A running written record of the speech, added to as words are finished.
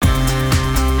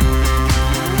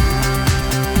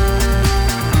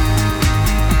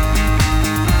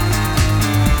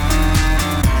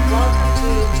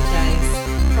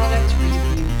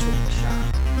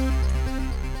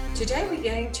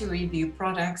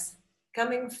products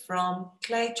coming from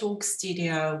Clay Talk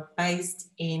Studio based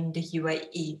in the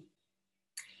UAE.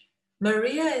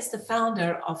 Maria is the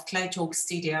founder of Clay Talk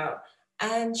Studio,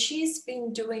 and she's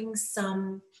been doing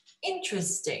some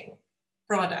interesting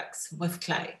products with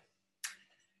clay.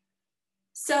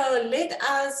 So let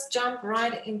us jump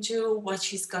right into what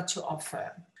she's got to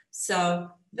offer. So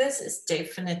this is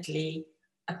definitely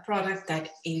a product that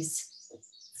is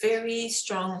very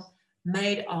strong,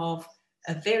 made of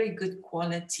a very good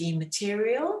quality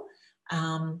material.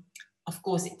 Of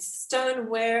course, it's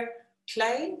stoneware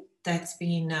clay that's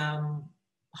been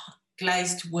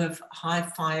glazed with high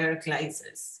fire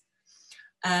glazes.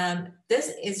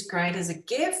 This is great as a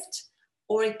gift,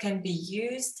 or it can be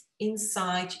used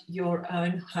inside your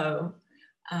own home,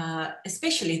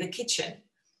 especially the kitchen.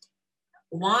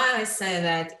 Why I say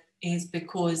that is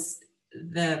because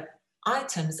the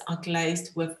items are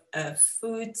glazed with a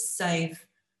food-safe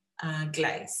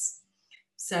glaze.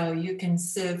 So you can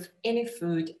serve any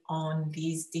food on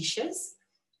these dishes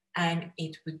and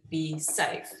it would be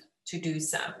safe to do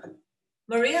so.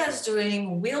 Maria is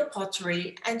doing wheel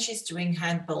pottery and she's doing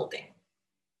hand building.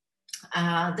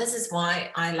 This is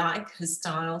why I like her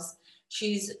styles.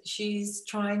 She's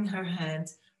trying her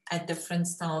hand at different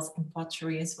styles in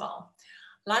pottery as well.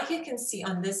 Like you can see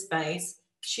on this base,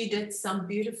 she did some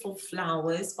beautiful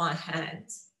flowers by hand.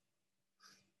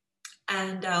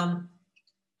 And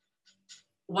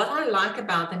what I like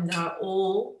about them, they're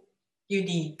all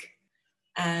unique.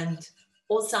 And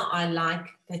also I like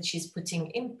that she's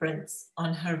putting imprints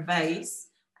on her vase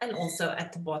and also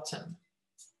at the bottom.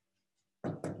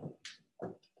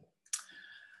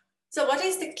 So what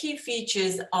is the key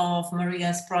features of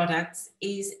Maria's products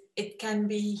is it can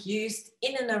be used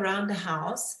in and around the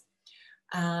house,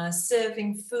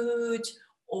 serving food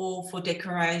or for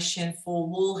decoration, for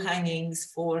wall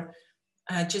hangings, for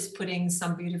just putting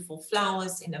some beautiful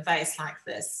flowers in a vase like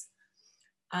this.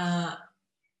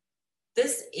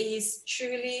 This is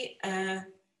truly a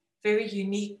very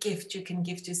unique gift you can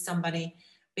give to somebody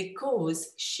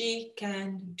because she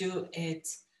can do it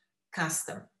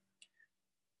custom.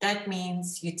 That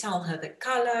means you tell her the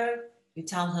color, you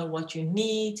tell her what you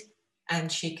need,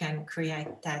 and she can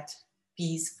create that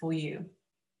piece for you.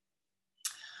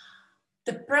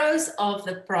 The pros of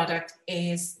the product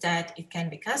is that it can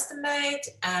be custom made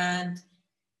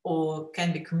or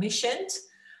can be commissioned.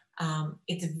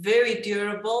 It's very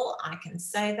durable. I can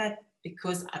say that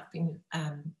because I've been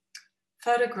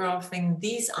photographing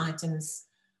these items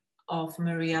of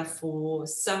Maria for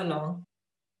so long.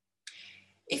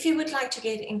 If you would like to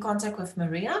get in contact with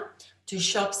Maria to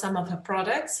shop some of her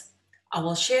products, I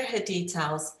will share her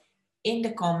details in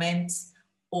the comments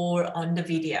or on the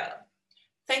video.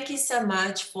 Thank you so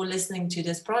much for listening to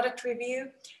this product review.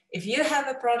 If you have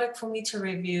a product for me to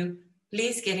review,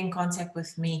 please get in contact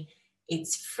with me.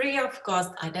 It's free of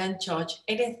cost. I don't charge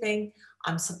anything.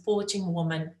 I'm supporting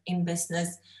women in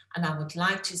business and I would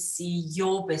like to see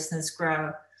your business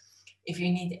grow. If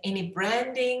you need any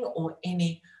branding or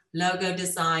any logo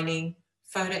designing,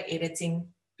 photo editing,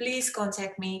 please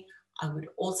contact me. I would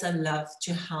also love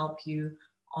to help you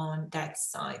on that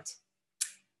side.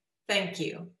 Thank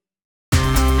you.